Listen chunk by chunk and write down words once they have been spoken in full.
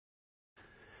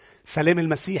سلام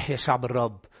المسيح يا شعب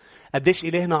الرب. قديش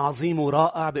إلهنا عظيم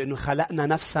ورائع بأنه خلقنا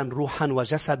نفسا روحا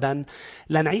وجسدا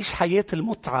لنعيش حياة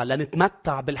المتعة،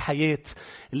 لنتمتع بالحياة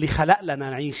اللي خلق لنا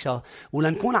نعيشها،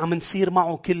 ولنكون عم نسير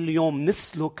معه كل يوم،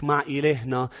 نسلك مع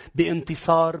إلهنا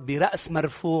بانتصار، برأس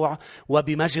مرفوع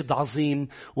وبمجد عظيم،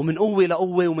 ومن قوة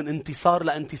لقوة، ومن انتصار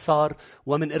لانتصار،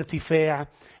 ومن ارتفاع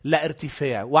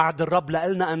لارتفاع. وعد الرب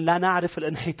لنا أن لا نعرف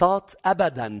الانحطاط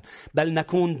أبدا، بل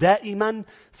نكون دائما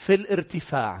في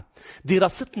الارتفاع.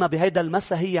 دراستنا بهذا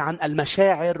المساء هي عن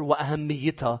المشاعر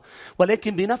وأهميتها،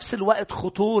 ولكن بنفس الوقت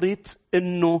خطورة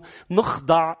أنه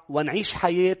نخضع ونعيش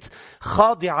حياة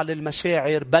خاضعة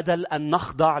للمشاعر بدل أن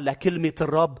نخضع لكلمة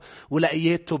الرب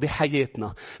ولآياته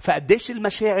بحياتنا. فقديش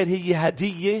المشاعر هي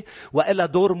هدية وإلها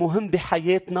دور مهم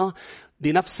بحياتنا.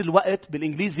 بنفس الوقت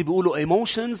بالإنجليزي بيقولوا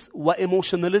emotions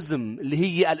وemotionalism، اللي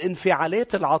هي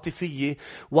الانفعالات العاطفية،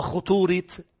 وخطورة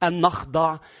أن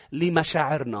نخضع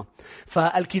لمشاعرنا.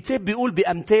 فالكتاب بيقول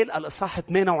بأمثال الإصحاح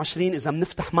 28، إذا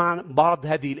بنفتح مع بعض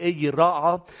هذه الآية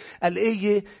الرائعة،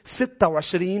 الآية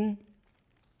 26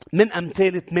 من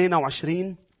أمثال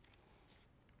 28: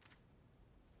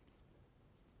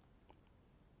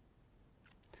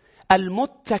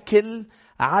 المتكل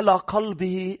على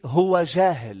قلبه هو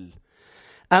جاهل،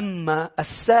 أما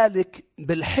السالك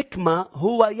بالحكمة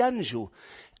هو ينجو.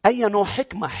 أي نوع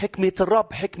حكمة؟ حكمة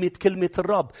الرب، حكمة كلمة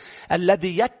الرب.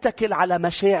 الذي يتكل على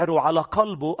مشاعره على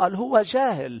قلبه قال هو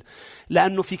جاهل،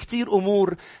 لأنه في كتير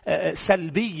أمور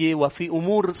سلبية وفي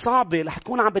أمور صعبة رح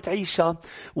تكون عم بتعيشها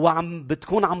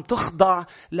بتكون عم تخضع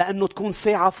لأنه تكون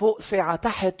ساعة فوق ساعة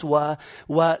تحت.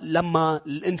 ولما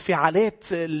الانفعالات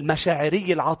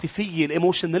المشاعرية العاطفية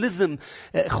الإيموشناليزم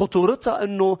خطورتها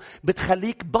أنه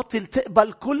بتخليك بطل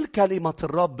تقبل كل كلمة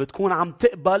الرب، بتكون عم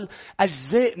تقبل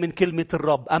أجزاء من كلمة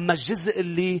الرب. أما الجزء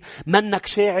اللي منك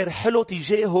شاعر حلو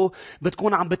تجاهه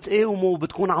بتكون عم بتقاومه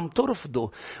وبتكون عم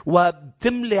ترفضه،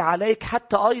 وبتملي عليك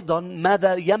حتى أيضا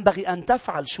ماذا ينبغي أن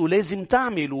تفعل، شو لازم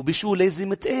تعمل وبشو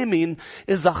لازم تآمن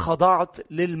إذا خضعت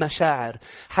للمشاعر.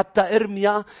 حتى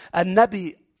إرميا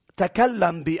النبي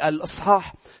تكلم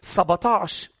بالإصحاح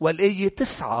 17 والآية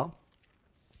 9،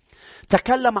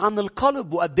 تكلم عن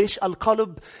القلب، وقديش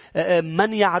القلب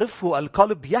من يعرفه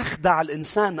القلب يخدع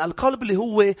الإنسان. القلب اللي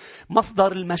هو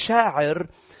مصدر المشاعر.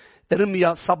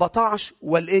 إرميا 17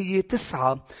 والآية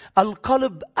 9: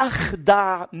 القلب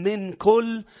أخدع من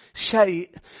كل شيء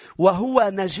وهو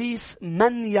نجيس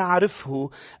من يعرفه،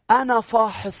 أنا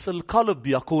فاحص القلب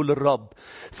يقول الرب.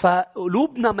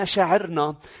 فقلوبنا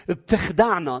مشاعرنا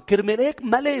بتخدعنا، كرمالك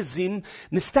ما لازم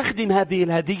نستخدم هذه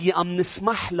الهدية أم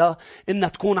نسمح لها إنها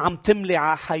تكون عم تملي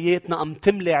على حياتنا أم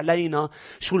تملي علينا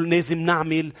شو لازم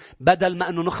نعمل، بدل ما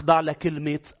أنه نخضع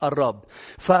لكلمة الرب.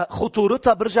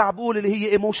 فخطورتها برجع بقول اللي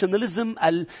هي emotionalism،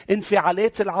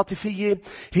 الانفعالات العاطفية،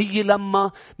 هي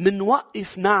لما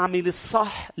منوقف نعمل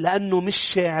الصح لأنه مش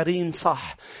شاعرين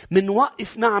صح،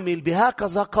 منوقف نعمل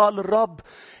بهكذا قال الرب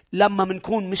لما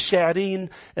منكون مش شاعرين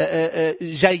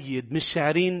جيد، مش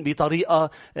شاعرين بطريقة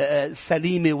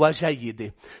سليمة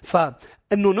وجيدة.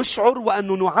 فإنه نشعر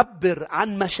وأنه نعبر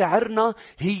عن مشاعرنا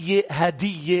هي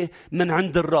هدية من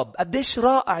عند الرب. قديش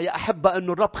رائع يا أحبة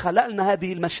أنه الرب خلق لنا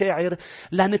هذه المشاعر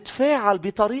لنتفاعل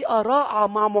بطريقة رائعة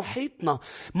مع محيطنا،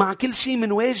 مع كل شيء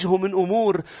منواجهه من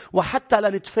أمور، وحتى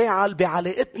لنتفاعل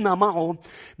بعلاقتنا معه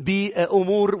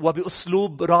بأمور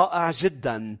وبأسلوب رائع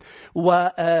جدا.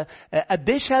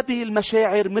 وقديش هذه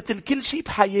المشاعر مثل كل شيء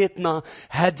بحياتنا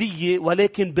هدية،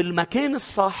 ولكن بالمكان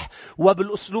الصح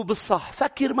وبالأسلوب الصح.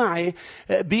 فكر معي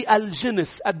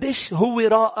بالجنس، قديش هو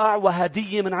رائع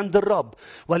وهدية من عند الرب،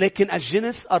 ولكن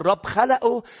الجنس الرب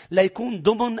خلقه ليكون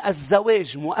ضمن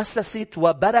الزواج، مؤسسة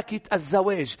وبركة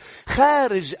الزواج.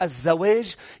 خارج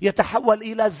الزواج يتحول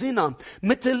إلى زنا،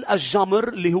 مثل الجمر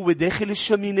اللي هو داخل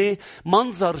الشمينة،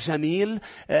 منظر جميل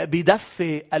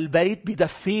بدفي البيت،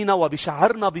 بدفينا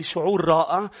وبشعرنا بشعور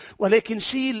رائع، ولكن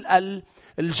شيل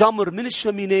الجمر من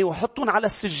الشمينة وحطهم على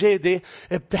السجادة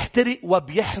بتحترق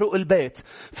وبيحرق البيت.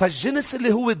 فالجنس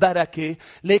اللي هو بركة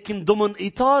لكن ضمن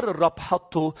إطار الرب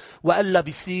حطه، وإلا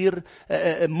بيصير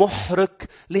محرق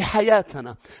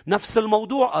لحياتنا. نفس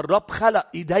الموضوع، الرب خلق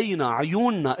إيدينا،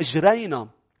 عيوننا، إجرينا،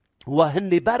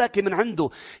 وهن بركة من عنده،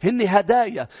 هن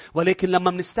هدايا. ولكن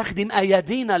لما بنستخدم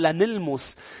أيدينا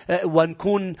لنلمس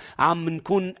ونكون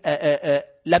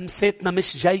لمساتنا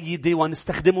مش جيدة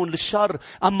ونستخدمهم للشر،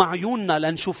 أما عيوننا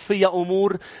لنشوف فيها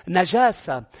أمور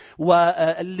نجاسة.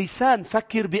 واللسان،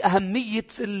 فكر بأهمية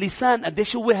اللسان،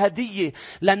 قديش هو هدية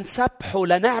لنسبحه،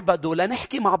 لنعبده،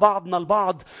 لنحكي مع بعضنا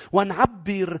البعض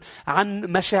ونعبر عن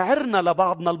مشاعرنا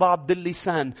لبعضنا البعض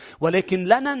باللسان. ولكن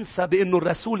لا ننسى بأنه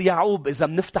الرسول يعقوب، إذا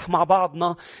بنفتح مع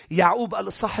بعضنا يعقوب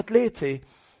الإصحاح 3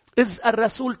 إذ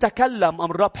الرسول تكلم،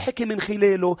 أم الرب حكي من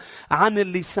خلاله عن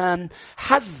اللسان،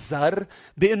 حذر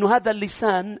بأنه هذا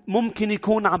اللسان ممكن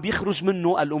يكون عم يخرج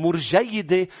منه الأمور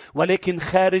الجيدة ولكن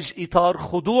خارج إطار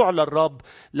خضوع للرب.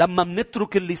 لما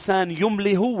منترك اللسان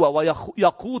يملي هو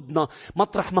ويقودنا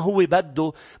مطرح ما هو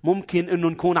بده، ممكن أنه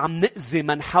نكون عم نأذي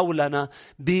من حولنا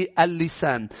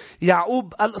باللسان.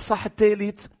 يعقوب الإصحاح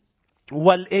 3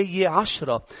 والآية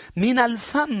 10: من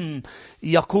الفم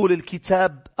يقول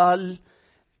الكتاب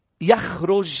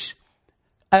يخرج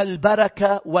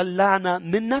البركة واللعنة،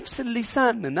 من نفس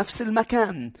اللسان، من نفس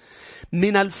المكان.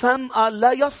 من الفم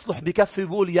لا يصلح، بكفي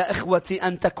بيقول يا إخوتي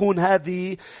أن تكون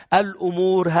هذه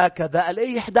الأمور هكذا.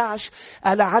 الآية 11: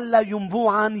 ألعل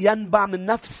ينبوعا ينبع من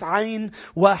نفس عين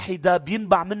واحدة،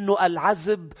 بينبع منه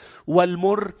العذب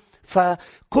والمر.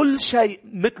 فكل شيء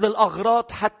مثل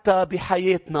الأغراض حتى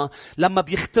بحياتنا، لما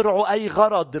بيخترعوا أي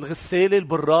غرض، الغسالة،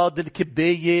 البراد،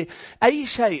 الكباية، أي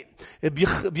شيء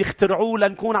بيخترعوه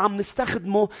لنكون عم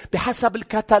نستخدمه بحسب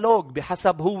الكتالوج،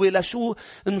 بحسب هو لشو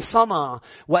انصنع.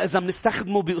 وإذا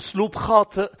بنستخدمه بأسلوب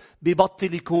خاطئ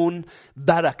ببطل يكون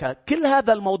بركة. كل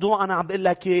هذا الموضوع أنا عم بقول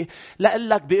لك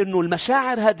لأقلك بأنه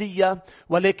المشاعر هدية،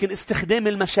 ولكن استخدام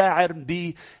المشاعر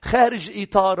بخارج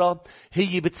إطارها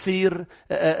هي بتصير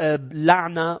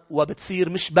لعنة وبتصير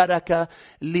مش بركة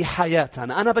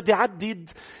لحياتنا. أنا بدي أعدد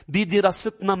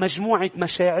بدراستنا مجموعة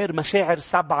مشاعر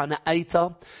 7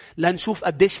 نقيتها لنشوف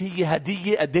قديش هي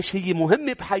هدية، قديش هي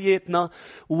مهمة بحياتنا،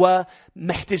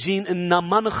 ومحتاجين إن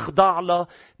ما نخضع لها،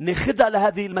 نخدع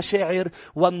لهذه المشاعر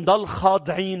ونضل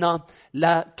خاضعين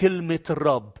لكلمة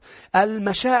الرب.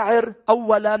 المشاعر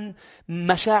أولا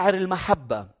مشاعر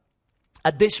المحبة.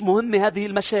 قديش مهمة هذه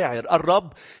المشاعر.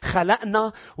 الرب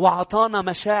خلقنا وعطانا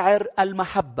مشاعر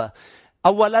المحبة.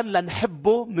 أولا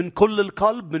لنحبه من كل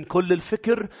القلب، من كل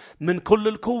الفكر، من كل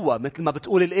القوة، مثل ما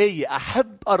بتقول الآية: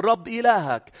 أحب الرب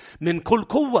إلهك من كل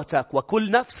قوتك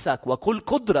وكل نفسك وكل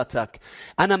قدرتك.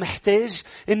 أنا محتاج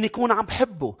أن يكون عم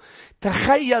بحبه.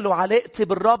 تخيلوا علاقتي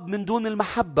بالرب من دون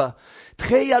المحبة.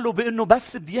 تخيلوا بأنه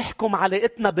بس بيحكم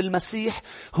علاقتنا بالمسيح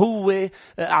هو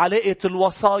علاقة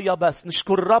الوصايا بس.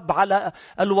 نشكر الرب على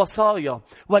الوصايا،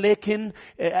 ولكن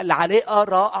العلاقة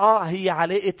رائعة، هي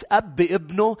علاقة أب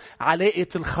بابنه، علاقة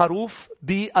الخروف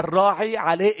بالراعي،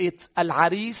 علاقة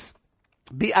العريس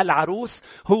بالعروس.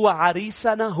 هو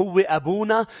عريسنا، هو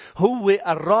أبونا، هو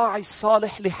الراعي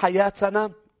الصالح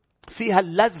لحياتنا. فيها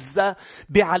اللذة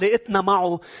بعلاقتنا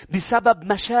معه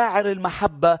بسبب مشاعر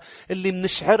المحبة اللي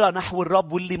منشعرها نحو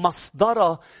الرب، واللي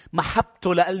مصدرها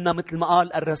محبته لنا. مثل ما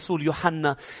قال الرسول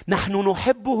يوحنا: نحن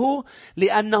نحبه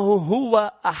لأنه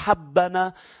هو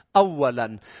أحبنا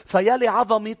أولا. فيلي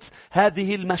عظمة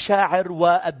هذه المشاعر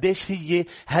وقديش هي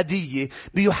هدية.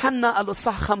 بيوحنا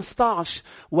الإصحاح 15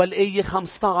 والآية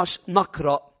 15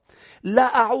 نقرأ: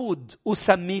 لا أعود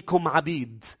أسميكم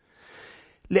عبيد،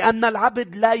 لأن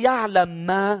العبد لا يعلم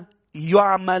ما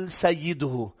يعمل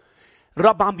سيده.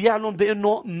 الرب عم بيعلن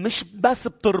بأنه مش بس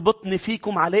بتربطني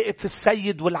فيكم علاقة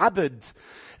السيد والعبد،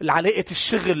 علاقة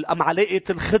الشغل أم علاقة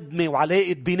الخدمة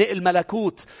وعلاقة بناء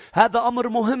الملكوت. هذا أمر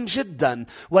مهم جدا،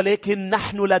 ولكن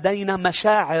نحن لدينا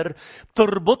مشاعر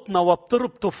بتربطنا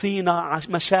وبتربط فينا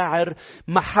مشاعر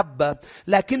محبة.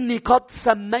 لكني قد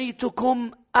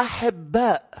سميتكم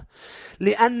أحباء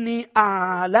لأني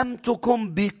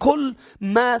أعلمتكم بكل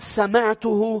ما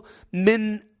سمعته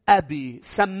من أبي.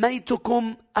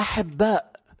 سميتكم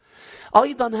أحباء.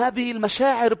 أيضا هذه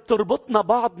المشاعر بتربطنا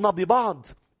بعضنا ببعض.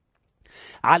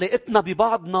 علاقتنا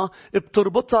ببعضنا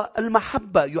بتربطها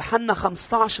المحبة. يوحنا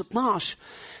 15:12: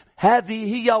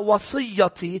 هذه هي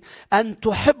وصيتي أن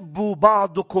تحبوا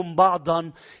بعضكم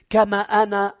بعضا كما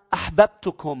أنا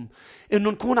أحببتكم.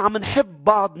 إنه نكون عم نحب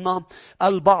بعضنا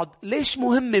البعض. ليش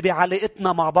مهمة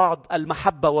بعلاقتنا مع بعض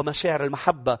المحبة ومشاعر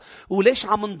المحبة؟ وليش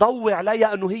عم نضوي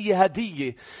عليها أنه هي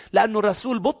هدية؟ لأنه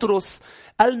الرسول بطرس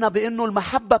قالنا بأنه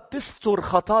المحبة بتستر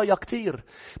خطايا كتير.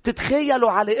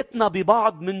 بتتخيلوا علاقتنا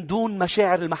ببعض من دون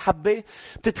مشاعر المحبة؟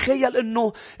 بتتخيل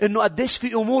إنه قديش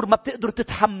في أمور ما بتقدر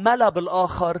تتحملها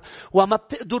بالآخر، وما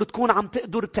بتقدر تكون عم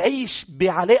تقدر تعيش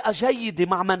بعلاقة جيدة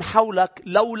مع من حولك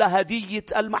لولا هدية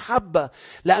المحبة.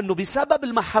 لأنه بسبب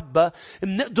المحبة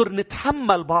بنقدر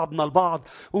نتحمل بعضنا البعض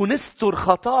ونستر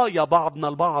خطايا بعضنا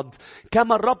البعض.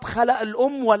 كما الرب خلق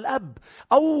الأم والأب.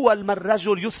 أول ما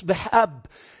الرجل يصبح أب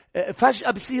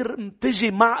فجأة بصير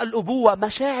تجي مع الأبوة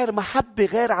مشاعر محبة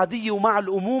غير عادية، ومع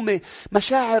الأمومة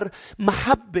مشاعر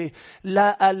محبة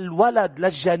للولد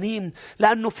للجنين.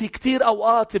 لأنه في كتير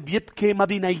أوقات بيبكي، ما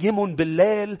بينيمون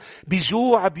بالليل،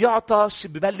 بيجوع، بيعطش،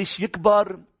 ببلش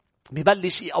يكبر،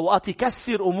 ببلش أوقات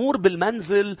يكسر أمور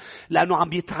بالمنزل لأنه عم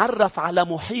بيتعرف على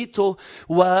محيطه،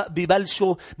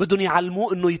 وبيبلشوا بدهم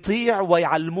يعلموه أنه يطيع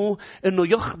ويعلموه أنه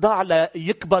يخضع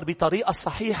ليكبر بطريقة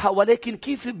صحيحة. ولكن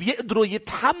كيف بيقدروا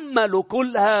يتحملوا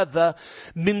كل هذا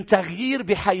من تغيير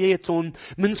بحياتهم،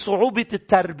 من صعوبة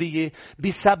التربية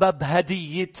بسبب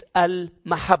هدية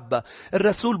المحبة؟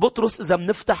 الرسول بطرس إذا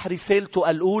بنفتح رسالته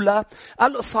الأولى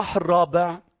الإصحاح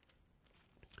 4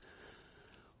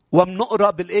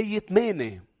 ومنقرأ بالآية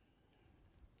 8.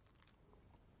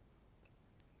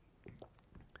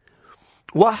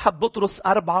 1 بطرس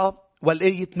 4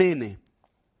 والآية 8.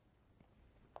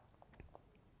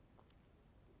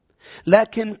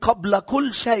 لكن قبل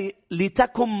كل شيء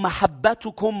لتكن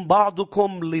محبتكم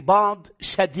بعضكم لبعض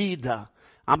شديدة.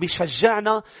 عم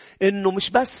بيشجعنا إنه مش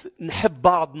بس نحب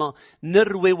بعضنا،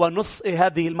 نروي ونسقي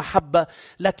هذه المحبة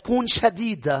لتكون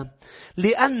شديدة،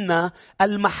 لأن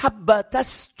المحبة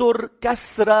تستر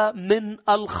كثرة من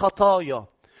الخطايا.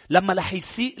 لما رح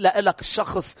يسيء لك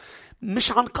الشخص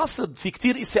مش عن قصد، في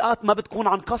كتير إساءات ما بتكون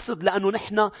عن قصد لأنه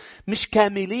نحن مش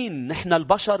كاملين، نحن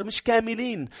البشر مش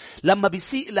كاملين. لما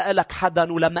بيسيء لك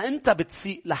حدا ولما أنت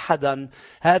بتسيء لحدا،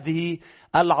 هذه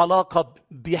العلاقة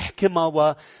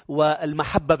بيحكمها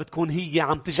والمحبة بتكون هي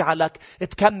عم تجعلك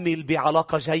تكمل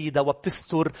بعلاقة جيدة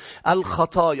وبتستر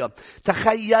الخطايا.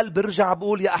 تخيل، برجع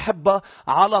بقول يا أحبة،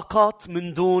 علاقات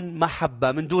من دون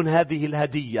محبة، من دون هذه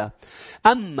الهدية.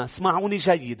 أما اسمعوني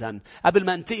جيدا قبل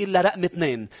ما انتقل لرقم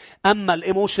 2، أما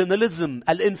الإيموشناليزم،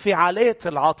 الانفعالات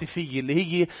العاطفية، اللي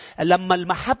هي لما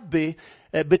المحبة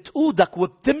بتقودك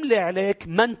وبتملي عليك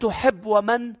من تحب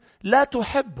ومن لا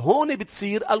تحب، هون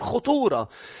بتصير الخطورة.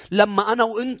 لما أنا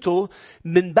وإنتو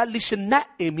منبلش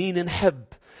ننقي مين نحب،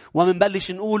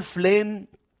 ومنبلش نقول فلان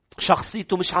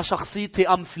شخصيته مش على شخصيتي،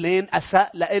 أم فلان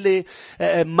أساء لإلي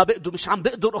ما بقدر، مش عم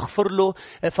بقدر أغفر له،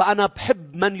 فأنا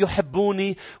بحب من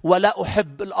يحبوني ولا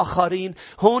أحب الآخرين.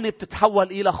 هون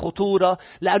بتتحول إلى خطورة،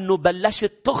 لأنه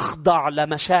بلشت تخضع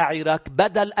لمشاعرك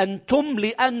بدل أن تملي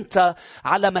أنت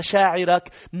على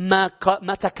مشاعرك.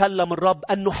 ما تكلم الرب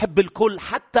أن نحب الكل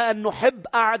حتى أن نحب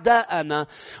أعداءنا.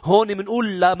 هون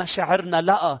منقول لمشاعرنا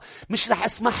لا، مش رح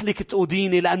أسمح لك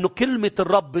تقوديني، لأنه كلمة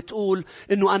الرب بتقول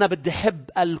أنه أنا بدي حب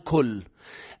الكل.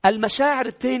 المشاعر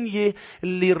الثانية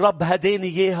اللي الرب هداني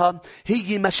إياها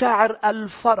هي مشاعر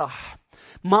الفرح.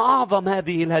 ما أعظم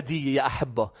هذه الهدية يا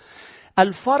أحبة!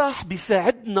 الفرح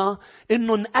بيساعدنا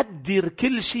إنه نقدر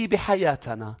كل شيء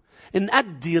بحياتنا،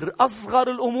 نقدر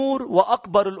أصغر الأمور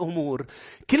وأكبر الأمور.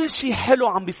 كل شيء حلو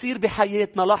عم بيصير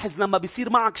بحياتنا. لاحظ لما بيصير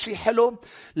معك شيء حلو،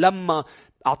 لما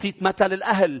أعطيت مثل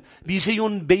الأهل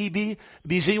بيجيون بيبي،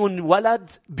 بيجيون ولد،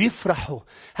 بيفرحوا.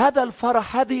 هذا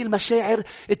الفرح، هذه المشاعر،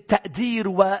 التقدير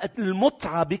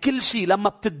والمتعة بكل شيء. لما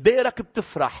بتتبارك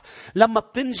بتفرح، لما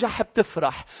بتنجح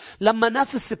بتفرح، لما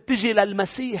نفس بتجي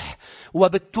للمسيح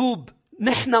وبتوب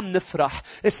نحن منفرح،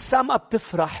 السماء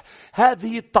بتفرح.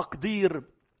 هذه التقدير.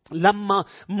 لما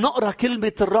منقرأ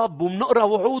كلمة الرب ومنقرأ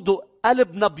وعوده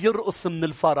قلبنا بيرقص من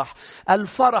الفرح.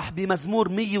 الفرح بمزمور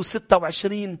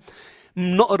 126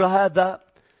 منقرأ هذا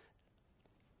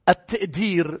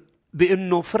التقدير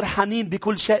بأنه فرحانين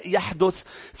بكل شيء يحدث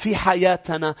في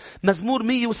حياتنا. مزمور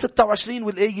 126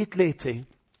 والآية 3: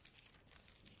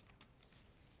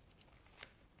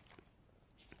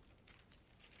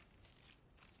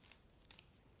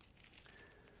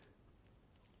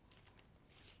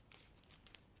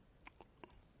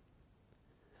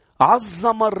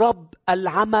 عظم الرب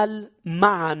العمل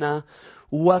معنا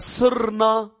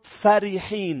وصرنا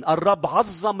فرحين. الرب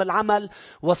عظم العمل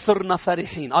وصرنا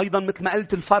فرحين. أيضا مثل ما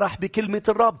قلت الفرح بكلمة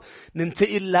الرب.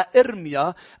 ننتقل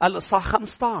لإرميا الإصحاح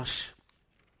 15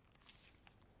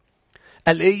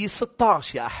 الآية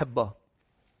 16 يا أحبة: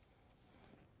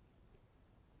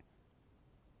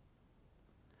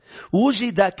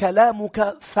 وجد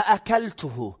كلامك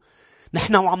فأكلته.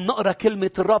 نحن وعم نقرأ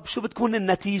كلمة الرب شو بتكون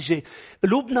النتيجة؟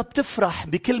 قلوبنا بتفرح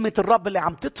بكلمة الرب اللي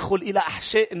عم تدخل إلى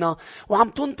أحشائنا وعم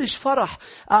تنتج فرح.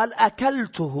 قال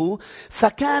أكلته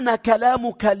فكان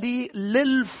كلامك لي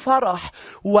للفرح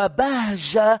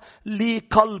وبهجة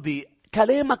لقلبي.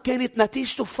 كلامك كانت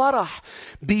نتيجته فرح.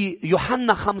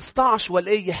 بيوحنا 15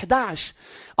 والآية 11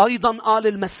 أيضا قال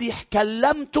المسيح: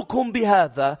 كلمتكم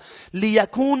بهذا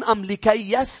ليكون أم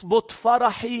لكي يثبت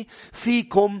فرحي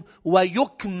فيكم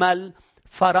ويكمل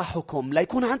فرحكم.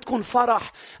 ليكون عندكم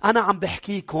فرح أنا عم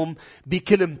بحكيكم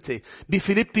بكلمتي.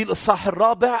 بفيليبي الإصحاح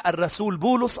 4 الرسول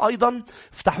بولس أيضا،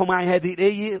 افتحوا معي هذه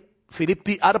الآية،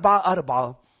 فيليبي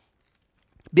 4:4: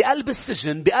 بقلب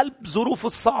السجن، بقلب ظروفه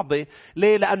الصعبة.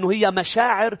 ليه؟ لأنه هي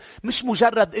مشاعر مش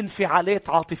مجرد انفعالات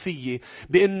عاطفية.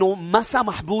 بأنه ما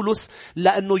سمح بولس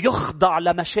لأنه يخضع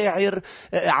لمشاعر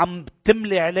عم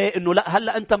تملي عليه أنه لا،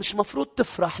 هلأ أنت مش مفروض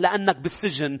تفرح لأنك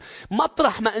بالسجن.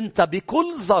 مطرح ما أنت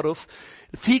بكل ظرف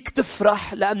فيك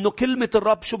تفرح، لأنه كلمة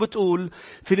الرب شو بتقول؟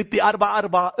 فيليبي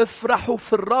 4:4 افرحوا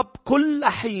في الرب كل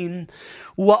حين،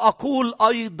 وأقول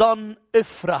أيضا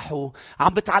افرحوا.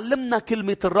 عم بتعلمنا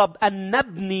كلمة الرب أن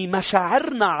نبني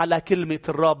مشاعرنا على كلمة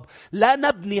الرب، لا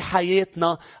نبني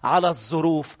حياتنا على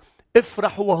الظروف.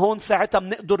 افرحوا، وهون ساعتها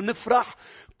بنقدر نفرح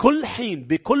كل حين،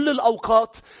 بكل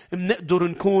الأوقات بنقدر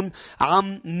نكون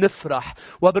عم نفرح.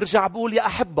 وبرجع بقول يا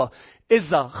أحبة،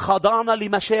 إذا خضعنا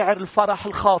لمشاعر الفرح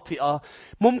الخاطئة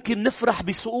ممكن نفرح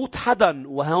بسقوط حدا.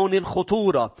 وهون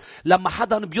الخطورة، لما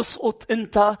حدا بيسقط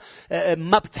أنت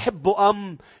ما بتحبه،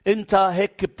 أم أنت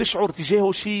هيك بتشعر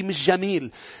تجاهه شيء مش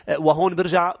جميل. وهون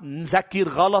برجع نذكر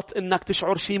غلط إنك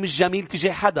تشعر شيء مش جميل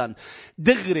تجاه حدا.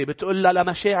 دغري بتقول له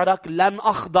لمشاعرك لن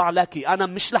أخضع لك، أنا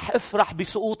مش رح أفرح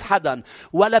بسقوط حدا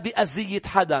ولا بأذية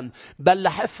حدا، بل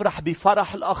رح أفرح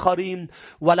بفرح الآخرين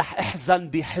ولح أحزن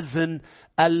بحزن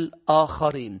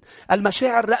الآخرين.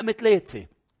 المشاعر رقم 3،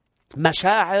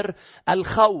 مشاعر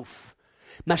الخوف.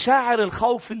 مشاعر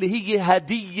الخوف اللي هي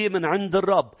هدية من عند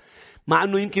الرب. مع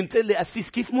أنه يمكن تقول لي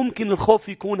أسيس كيف ممكن الخوف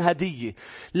يكون هدية؟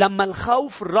 لما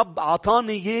الخوف الرب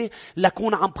عطاني إياه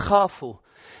لكون عم بخافه،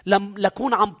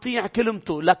 لكون عم طيع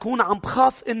كلمته، لكون عم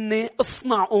بخاف إني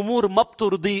أصنع أمور ما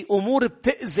بترضي، أمور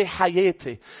بتأذي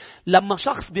حياتي. لما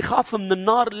شخص بيخاف من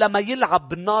النار لما يلعب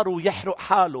بالنار ويحرق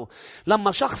حاله.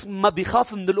 لما شخص ما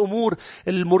بيخاف من الأمور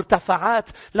المرتفعات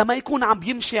لما يكون عم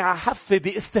بيمشي على حافة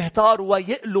باستهتار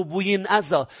ويقلب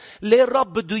وينأذى. ليه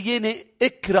الرب بده ياني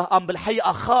اكره أم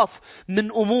بالحقيقة خاف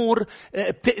من أمور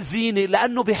بتأذيني؟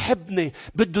 لأنه بيحبني،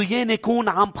 بده ياني يكون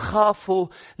عم بخافه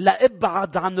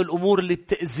لأبعد عن الأمور اللي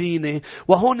بتأذيني.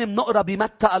 وهون بنقرأ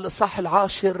بمتى الإصحاح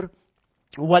 10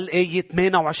 والآية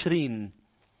 28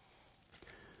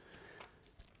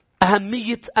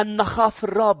 أهمية أن نخاف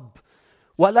الرب،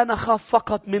 ولا نخاف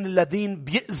فقط من الذين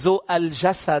بيأذوا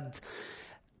الجسد.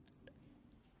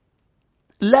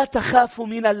 لا تخافوا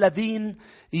من الذين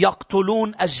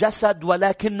يقتلون الجسد،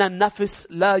 ولكن النفس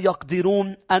لا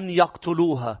يقدرون أن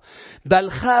يقتلوها،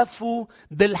 بل خافوا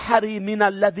بالحري من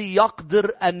الذي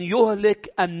يقدر أن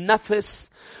يهلك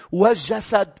النفس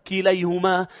والجسد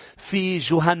كليهما في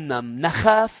جهنم.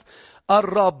 نخاف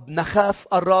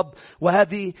الرب،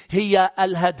 وهذه هي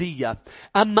الهدية.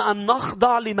 أما أن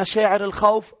نخضع لمشاعر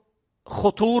الخوف،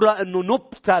 خطورة أنه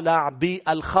نبتلع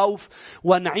بالخوف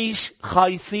ونعيش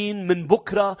خايفين من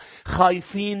بكرة،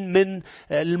 خايفين من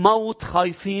الموت،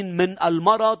 خايفين من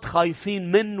المرض،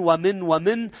 خايفين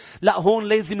ومن. لا، هون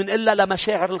لازم نقلها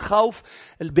لمشاعر الخوف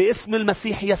باسم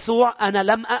المسيح يسوع. أنا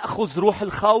لم أخذ روح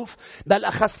الخوف، بل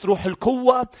أخذت روح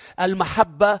القوة،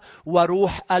 المحبة،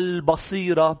 وروح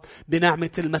البصيرة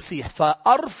بنعمة المسيح.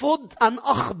 فأرفض أن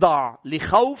أخضع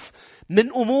لخوف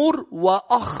من أمور،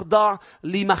 وأخضع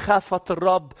لمخافة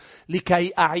الرب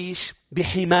لكي أعيش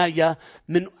بحماية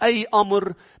من أي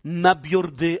أمر ما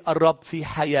بيرضي الرب في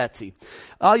حياتي.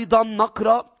 أيضا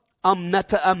نقرأ أم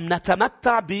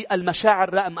نتمتع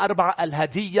بالمشاعر رقم 4،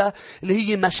 الهدية، اللي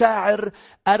هي مشاعر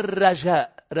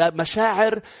الرجاء،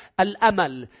 مشاعر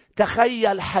الأمل.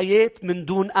 تخيل حياة من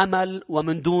دون أمل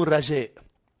ومن دون رجاء.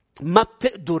 ما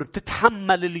بتقدر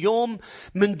تتحمل اليوم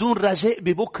من دون رجاء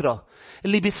ببكرة.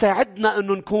 اللي بيساعدنا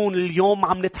أنه نكون اليوم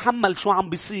عم نتحمل شو عم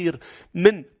بيصير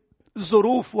من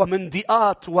ظروف ومن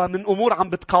ضيقات ومن أمور عم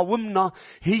بتقاومنا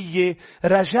هي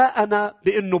رجاءنا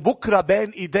بأنه بكرة بين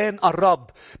إيدين الرب،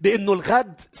 بأنه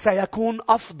الغد سيكون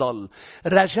أفضل.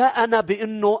 رجاءنا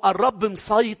بأنه الرب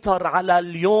مسيطر على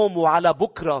اليوم وعلى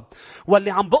بكرة،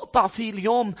 واللي عم بقطع فيه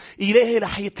اليوم إلهي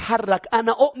رح يتحرك.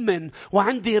 أنا أؤمن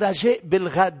وعندي رجاء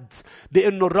بالغد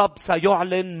بأنه الرب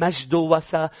سيعلن مجده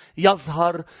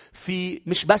وسيظهر في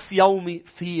مش بس يومي،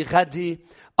 في غدي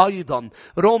أيضا.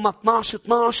 روما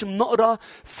 12:12 بنقرأ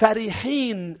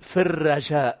فرحين في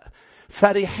الرجاء،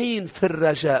 فرحين في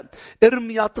الرجاء.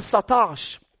 إرميا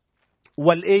 19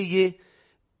 والآية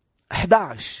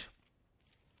 11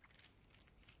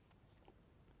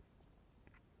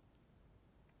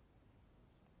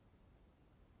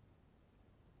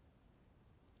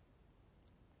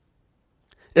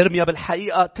 إرميا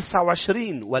بالحقيقة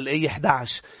 29 والآية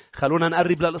 11. خلونا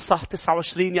نقرب للإصحاح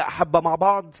 29 يا أحبة مع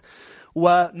بعض.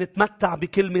 ونتمتع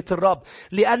بكلمة الرب.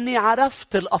 لأني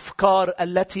عرفت الأفكار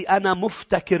التي أنا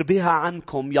مفتكر بها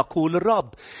عنكم يقول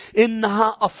الرب،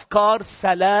 إنها أفكار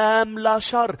سلام لا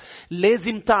شر.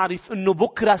 لازم تعرف إنه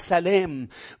بكرة سلام.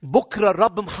 بكرة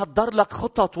الرب محضر لك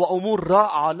خطط وأمور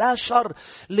رائعة لا شر،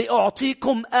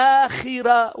 لأعطيكم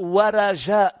آخرة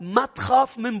ورجاء. ما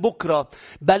تخاف من بكرة،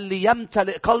 بل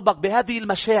ليمتلئ قلبك بهذه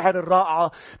المشاعر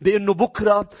الرائعة بأنه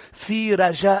بكرة في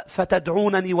رجاء.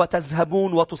 فتدعونني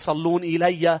وتذهبون وتصلون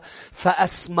إلي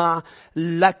فأسمع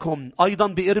لكم. أيضا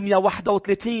بإرميا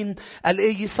 31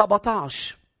 الآية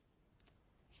 17: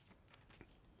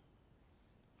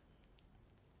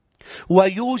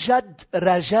 ويوجد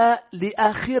رجاء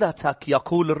لآخرتك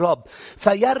يقول الرب،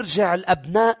 فيرجع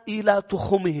الأبناء إلى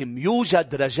تخمهم.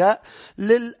 يوجد رجاء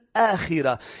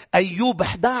للآخرة. أيوب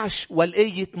 11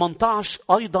 والآية 18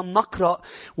 أيضا نقرأ: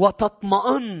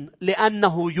 وتطمئن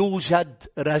لأنه يوجد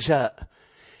رجاء.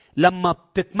 لما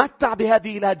بتتمتع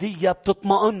بهذه الهدية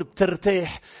بتطمئن،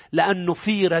 بترتاح، لأنه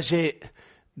في رجاء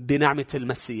بنعمة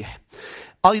المسيح.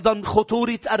 أيضا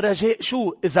خطورة الرجاء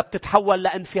شو؟ إذا بتتحول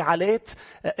لانفعالات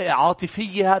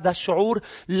عاطفية. هذا الشعور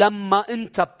لما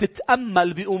أنت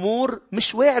بتتأمل بأمور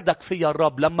مش واعدك فيها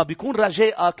الرب، لما بيكون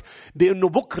رجائك بأنه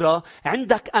بكرة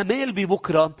عندك أمال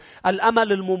ببكرة.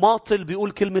 الأمل المماطل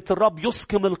بيقول كلمة الرب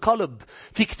يسكم القلب.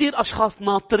 في كتير أشخاص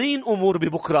ناطرين أمور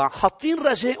ببكرة، حاطين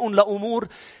رجاء لأمور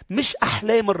مش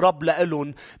أحلام الرب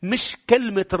لإلهم، مش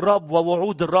كلمة الرب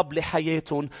ووعود الرب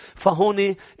لحياتهم.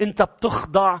 فهون أنت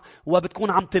بتخضع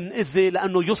وبتكون عم تنأذي،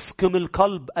 لأنه يسكم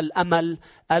القلب الأمل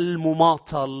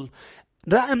المماطل.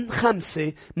 رقم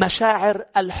 5: مشاعر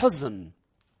الحزن.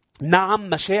 نعم،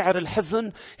 مشاعر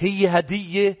الحزن هي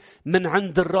هدية من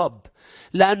عند الرب،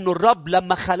 لأنه الرب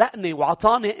لما خلقني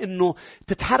وعطاني أنه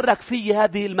تتحرك في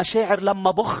هذه المشاعر.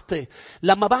 لما بخطئ،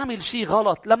 لما بعمل شيء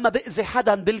غلط، لما بأذي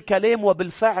حدا بالكلام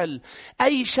وبالفعل،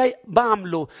 أي شيء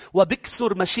بعمله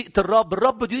وبكسر مشيئة الرب،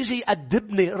 الرب بده يجي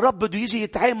يأدبني، الرب بده يجي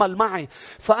يتعامل معي.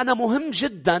 فأنا مهم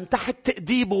جدا تحت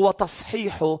تأديبه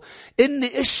وتصحيحه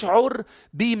أني أشعر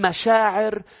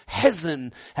بمشاعر حزن.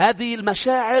 هذه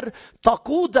المشاعر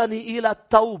تقودني إلى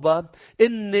التوبة،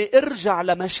 أني أرجع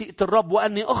لمشيئة الرب،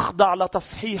 وأني أخضع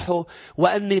لتصحيحه،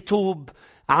 وأني توب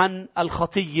عن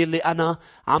الخطية اللي أنا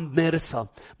عم مارسها.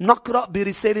 نقرأ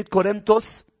برسالة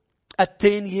كورنثوس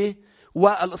الثانية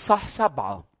والإصحاح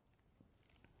 7.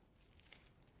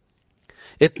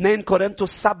 2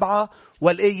 كورنثوس 7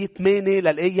 والآية 8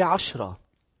 للآية 10: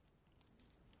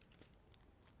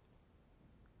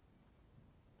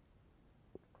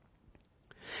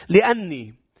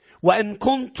 لأني وإن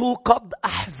كنت قد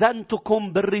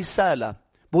أحزنتكم بالرسالة.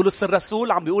 بولس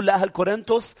الرسول عم بيقول لأهل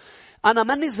كورنثوس: أنا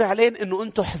ماني زعلان إنه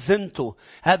أنتوا حزنتوا.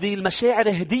 هذه المشاعر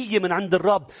هدية من عند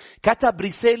الرب. كتب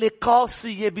رسالة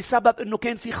قاسية بسبب إنه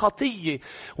كان في خطية،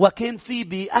 وكان في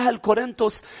بأهل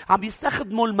كورنثوس عم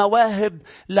يستخدموا المواهب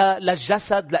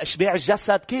للجسد، لإشباع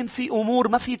الجسد. كان في أمور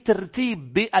ما في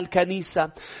ترتيب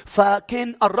بالكنيسة،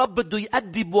 فكان الرب بده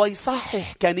يأدب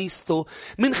ويصحح كنيسته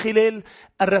من خلال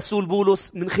الرسول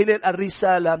بولس، من خلال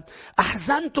الرسالة.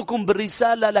 أحزنتكم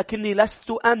بالرسالة لكني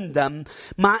لست أندم،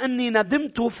 مع أني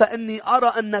ندمت، فإني أرى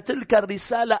أن تلك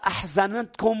الرسالة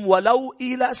أحزنتكم ولو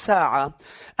إلى ساعة.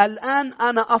 الآن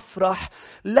أنا أفرح،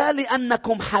 لا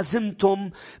لأنكم حزنتم،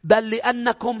 بل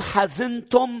لأنكم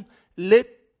حزنتم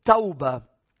للتوبة،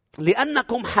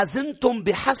 لأنكم حزنتم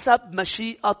بحسب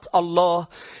مشيئة الله،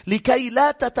 لكي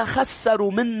لا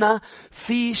تتخسروا منا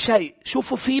في شيء.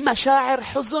 شوفوا، في مشاعر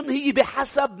حزن هي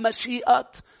بحسب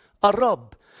مشيئة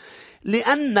الرب،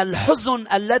 لأن الحزن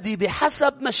الذي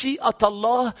بحسب مشيئة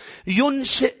الله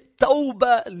ينشئ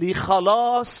توبة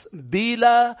لخلاص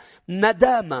بلا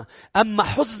ندامة. أما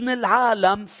حزن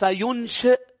العالم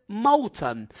فينشئ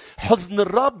موتا. حزن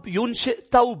الرب ينشئ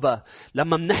توبة.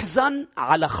 لما منحزن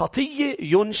على خطية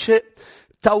ينشئ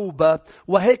توبة.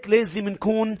 وهيك لازم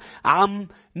نكون عم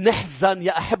نحزن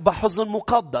يا أحبة حزن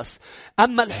مقدس.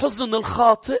 أما الحزن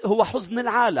الخاطئ هو حزن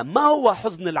العالم. ما هو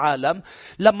حزن العالم؟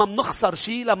 لما منخسر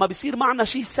شيء، لما بيصير معنا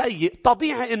شيء سيء،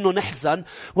 طبيعي إنه نحزن،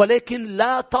 ولكن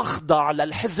لا تخضع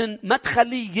للحزن. ما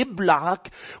تخليه يبلعك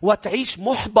وتعيش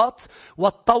محبط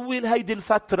وتطول هيدي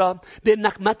الفترة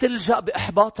بأنك ما تلجأ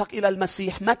بإحباطك إلى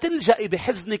المسيح، ما تلجأ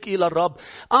بحزنك إلى الرب.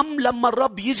 لما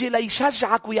الرب يجي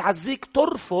ليشجعك ويعزيك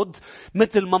ترفض مثل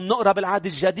مثل ما بنقرأ بالعهد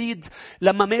الجديد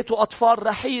لما ماتوا أطفال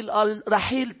رحيل، قال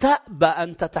رحيل تأبى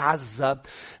أن تتعزى،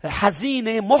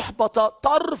 حزينة محبطة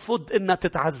ترفض أن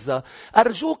تتعزى.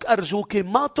 أرجوك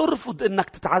ما ترفض أنك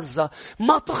تتعزى،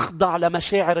 ما تخضع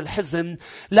لمشاعر الحزن،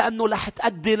 لأنه رح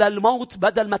تؤدي للموت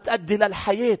بدل ما تؤدي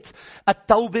للحياة.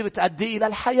 التوبة بتؤدي إلى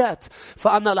الحياة.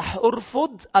 فأنا رح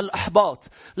أرفض الإحباط،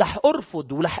 رح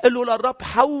أرفض ورح أقول للرب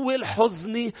حول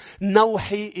حزني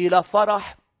نوحي إلى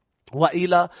فرح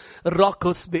وإلى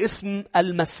الرقص باسم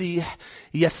المسيح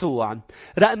يسوع.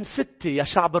 رقم 6 يا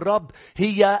شعب الرب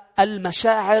هي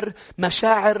المشاعر،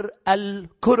 مشاعر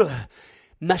الكره.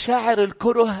 مشاعر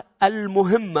الكره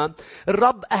المهمة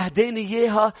الرب أهداني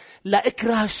إياها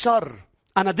لأكره الشر.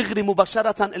 أنا دغري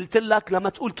مباشرة قلت لك لما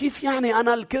تقول كيف يعني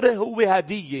أنا الكره هو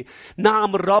هدية.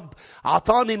 نعم الرب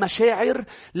عطاني مشاعر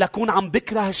لكون عم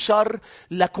بكره الشر،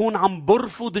 لكون عم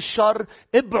برفض الشر،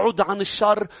 ابعد عن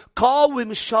الشر،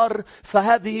 قاوم الشر.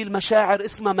 فهذه المشاعر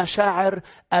اسمها مشاعر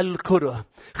الكره.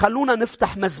 خلونا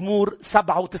نفتح مزمور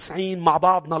 97 مع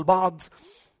بعضنا البعض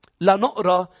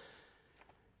لنقرأ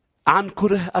عن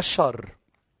كره الشر.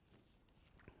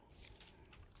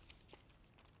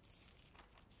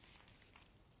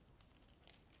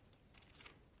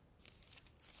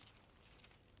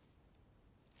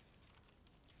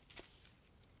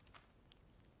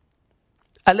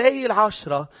 الآية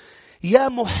 10: يا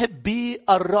محبي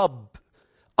الرب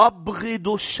أبغض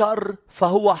الشر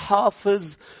فهو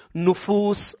حافظ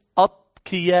نفوس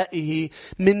أتقيائه،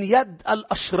 من يد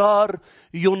الأشرار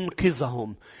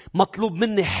ينقذهم. مطلوب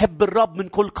مني حب الرب من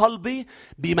كل قلبي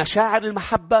بمشاعر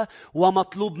المحبة،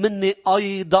 ومطلوب مني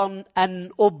أيضا أن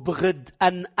أبغض،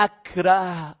 أن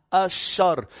أكره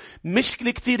الشر.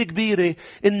 مشكلة كتير كبيرة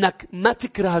إنك ما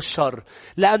تكره الشر،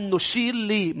 لأنه الشيء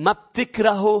اللي ما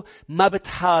بتكرهه ما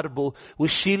بتحاربه،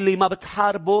 والشيء اللي ما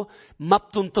بتحاربه ما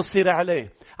بتنتصر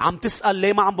عليه. عم تسأل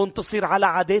ليه ما عم بنتصر على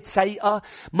عادات سيئة،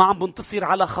 ما عم بنتصر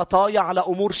على خطايا، على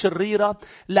أمور شريرة؟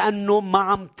 لأنه ما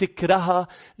عم تكرهها،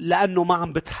 لأنه ما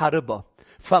عم بتحاربها.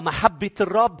 فمحبة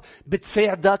الرب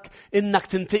بتساعدك إنك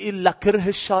تنتقل لكره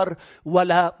الشر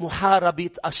ولا محاربة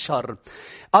الشر.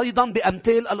 أيضا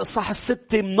بأمثال الإصحاح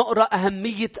 6 بنقرأ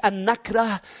أهمية أن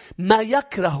نكره ما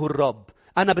يكره الرب.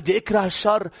 أنا بدي أكره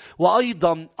الشر،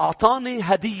 وأيضا أعطاني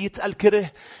هدية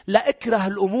الكره لأكره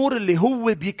الأمور اللي هو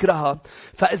بيكرهها.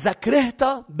 فإذا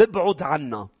كرهتها ببعد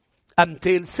عنها.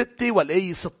 أمثال 6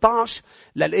 والآية 16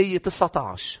 للآية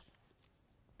 19: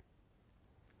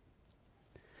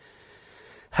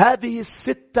 هذه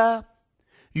الستة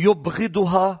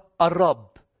يبغضها الرب،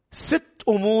 6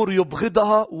 أمور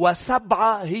يبغضها، و7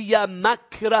 هي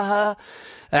مكرهة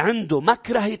عنده،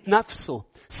 مكرهة نفسه.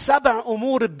 7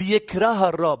 أمور بيكرهها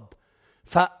الرب.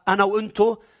 فأنا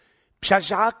وإنتو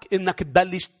بشجعك إنك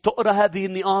تبلش تقرأ هذه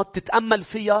النقاط، تتأمل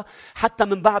فيها، حتى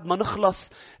من بعد ما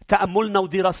نخلص تأملنا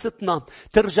ودراستنا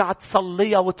ترجع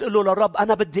تصليها وتقوله للرب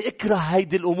أنا بدي أكره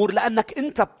هيدي الأمور لأنك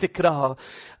أنت بتكرهها.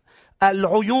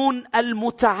 العيون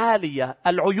المتعالية،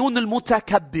 العيون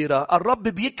المتكبرة، الرب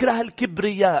بيكره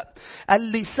الكبرياء.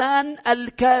 اللسان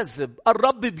الكاذب،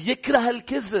 الرب بيكره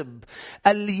الكذب.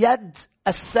 اليد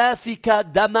السافكة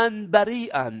دما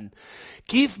بريئا.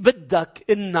 كيف بدك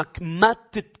إنك ما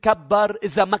تتكبر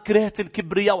إذا ما كرهت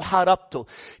الكبرياء وحاربته؟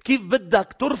 كيف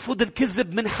بدك ترفض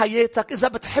الكذب من حياتك إذا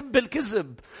بتحب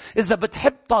الكذب، إذا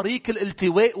بتحب طريق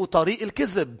الالتواء وطريق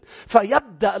الكذب؟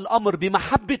 فيبدأ الأمر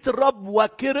بمحبة الرب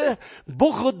وكره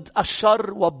بغض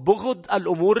الشر وبغض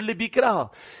الأمور اللي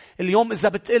بيكرهها. اليوم إذا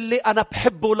بتقلي أنا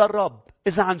بحبه للرب،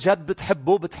 إذا عن جد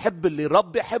بتحبه، بتحب اللي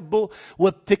الرب يحبه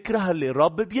وبتكره اللي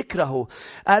الرب بيكرهه.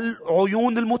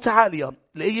 العيون المتعالية،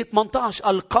 الآية 18: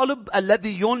 القلب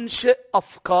الذي ينشئ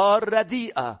أفكار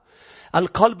رديئة.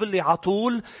 القلب اللي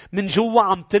عطول من جوا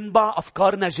عم تنبع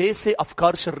أفكار نجاسة،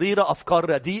 أفكار شريرة، أفكار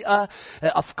رديئة،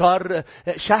 أفكار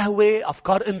شهوة،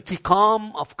 أفكار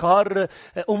انتقام، أفكار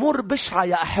أمور بشعة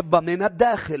يا أحبة من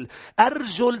الداخل.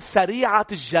 أرجل سريعة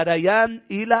الجريان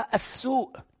إلى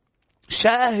السوء،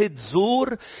 شاهد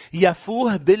زور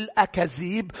يفوه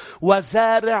بالأكاذيب،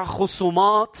 وزارع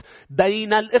خصومات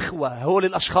بين الإخوة. هول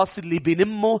الأشخاص اللي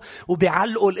بينموا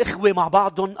وبيعلقوا الإخوة مع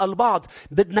بعضهم البعض.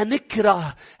 بدنا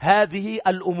نكره هذه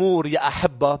الأمور يا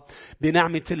أحبة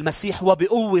بنعمة المسيح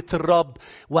وبقوة الرب.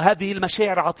 وهذه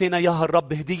المشاعر عطينا إياها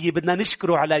الرب هدية، بدنا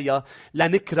نشكره عليها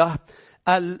لنكره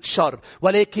الشر.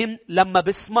 ولكن لما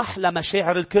بسمح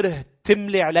لمشاعر الكره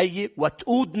تملي علي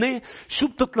وتقودني، شو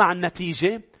بتطلع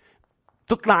النتيجة؟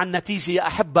 تطلع النتيجة يا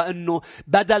أحبة أنه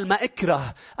بدل ما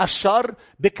أكره الشر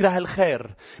بكره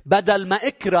الخير، بدل ما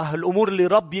أكره الأمور اللي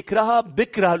الرب يكرهها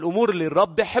بكره الأمور اللي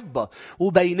الرب يحبها.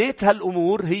 وبينات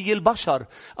هالأمور هي البشر.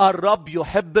 الرب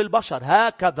يحب البشر،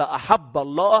 هكذا أحب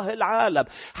الله العالم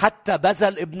حتى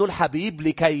بذل ابنه الحبيب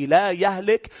لكي لا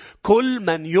يهلك كل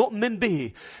من يؤمن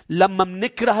به. لما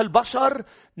منكره البشر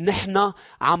نحن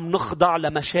عم نخضع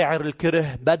لمشاعر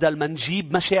الكره بدل ما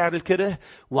نجيب مشاعر الكره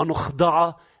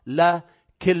ونخضع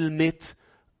لكلمة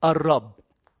الرب.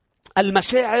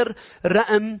 المشاعر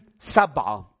رقم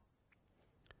 7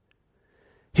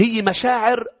 هي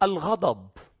مشاعر الغضب.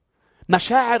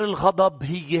 مشاعر الغضب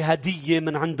هي هدية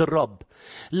من عند الرب.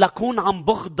 لكون عم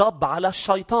بغضب على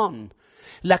الشيطان،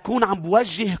 لكون عم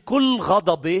بوجه كل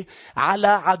غضبي على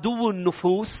عدو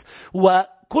النفوس،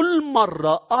 وكل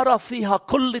مرة أرى فيها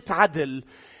قلة عدل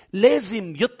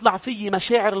لازم يطلع فيه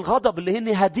مشاعر الغضب اللي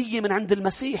هن هدية من عند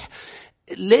المسيح.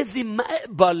 لازم ما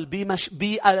أقبل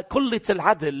بقلة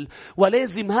العدل،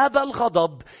 ولازم هذا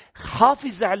الغضب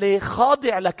حافظ عليه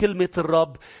خاضع لكلمة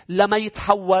الرب لما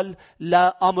يتحول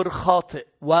لأمر خاطئ.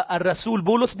 والرسول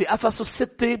بولس بأفسس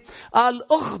 6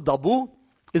 قال اغضبوا.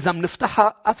 إذا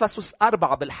منفتحها أفسس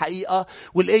 4 بالحقيقة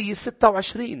والآية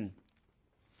 26.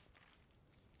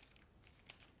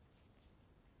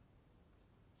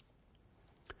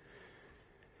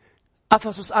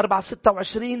 أفسس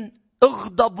 4:26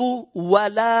 اغضبوا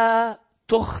ولا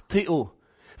تخطئوا.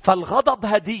 فالغضب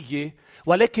هدية،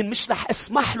 ولكن مش رح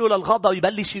اسمح له للغضب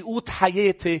يبلش يقود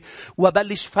حياتي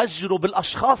وبلش فجره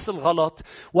بالأشخاص الغلط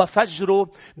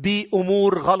وفجره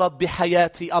بأمور غلط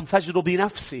بحياتي أم فجره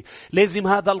بنفسي. لازم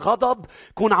هذا الغضب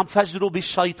كون عم فجره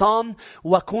بالشيطان،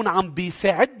 وكون عم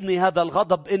بيساعدني هذا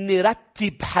الغضب إني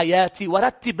رتب حياتي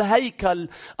ورتب هيكل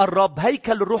الرب،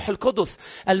 هيكل الروح القدس.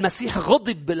 المسيح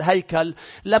غضب بالهيكل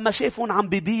لما شافون عم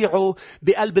بيبيعوا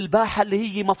بقلب الباحة اللي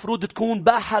هي مفروض تكون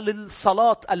باحة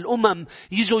للصلاة. الأمم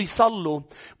يجوا يصلوا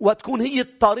وتكون هي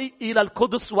الطريق إلى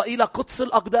القدس وإلى قدس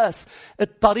الأقداس.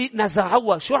 الطريق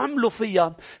نزعوها. شو عملوا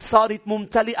فيها؟ صارت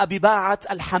ممتلئة بباعة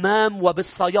الحمام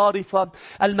وبالصيارفة.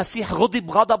 المسيح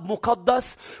غضب غضب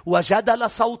مقدس وجدل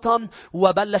صوتا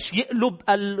وبلش يقلب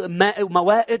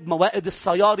موائد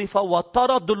الصيارفة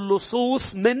وطرد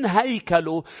اللصوص من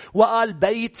هيكله وقال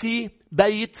بيتي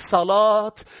بيت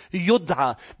صلاة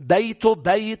يدعى، بيته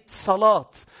بيت صلاة.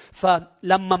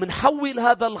 فلما منحول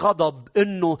هذا الغضب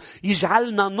إنه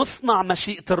يجعلنا نصنع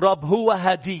مشيئة الرب هو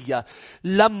هدية،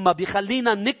 لما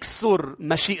بيخلينا نكسر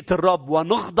مشيئة الرب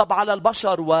ونغضب على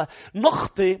البشر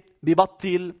ونخطئ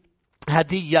ببطل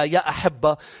هدية يا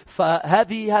أحبة.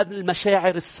 فهذه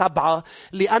المشاعر 7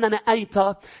 اللي أنا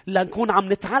نقيتها لنكون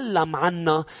عم نتعلم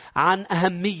عنها، عن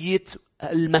أهمية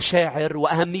المشاعر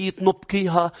وأهمية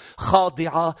نبقيها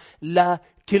خاضعة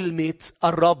لكلمة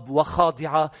الرب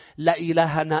وخاضعة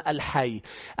لإلهنا الحي.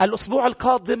 الأسبوع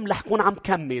القادم رح كون عم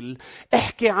كمل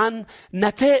احكي عن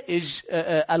نتائج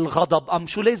الغضب، أم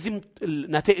شو لازم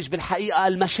النتائج بالحقيقة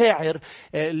المشاعر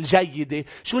الجيدة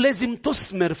شو لازم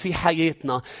تثمر في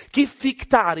حياتنا. كيف فيك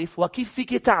تعرف وكيف فيك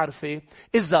تعرفي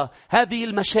إذا هذه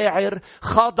المشاعر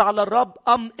خاضعة للرب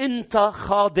أم أنت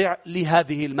خاضع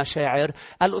لهذه المشاعر.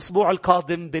 الأسبوع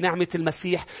القادم بنعمة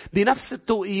المسيح بنفس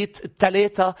التوقيت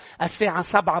 3 الساعة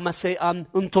 7 مساء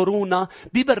انطرونا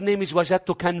ببرنامج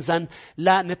وجدت كنزا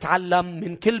لا نتعلم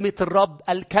من كلمة الرب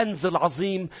الكنز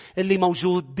العظيم اللي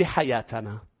موجود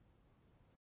بحياتنا.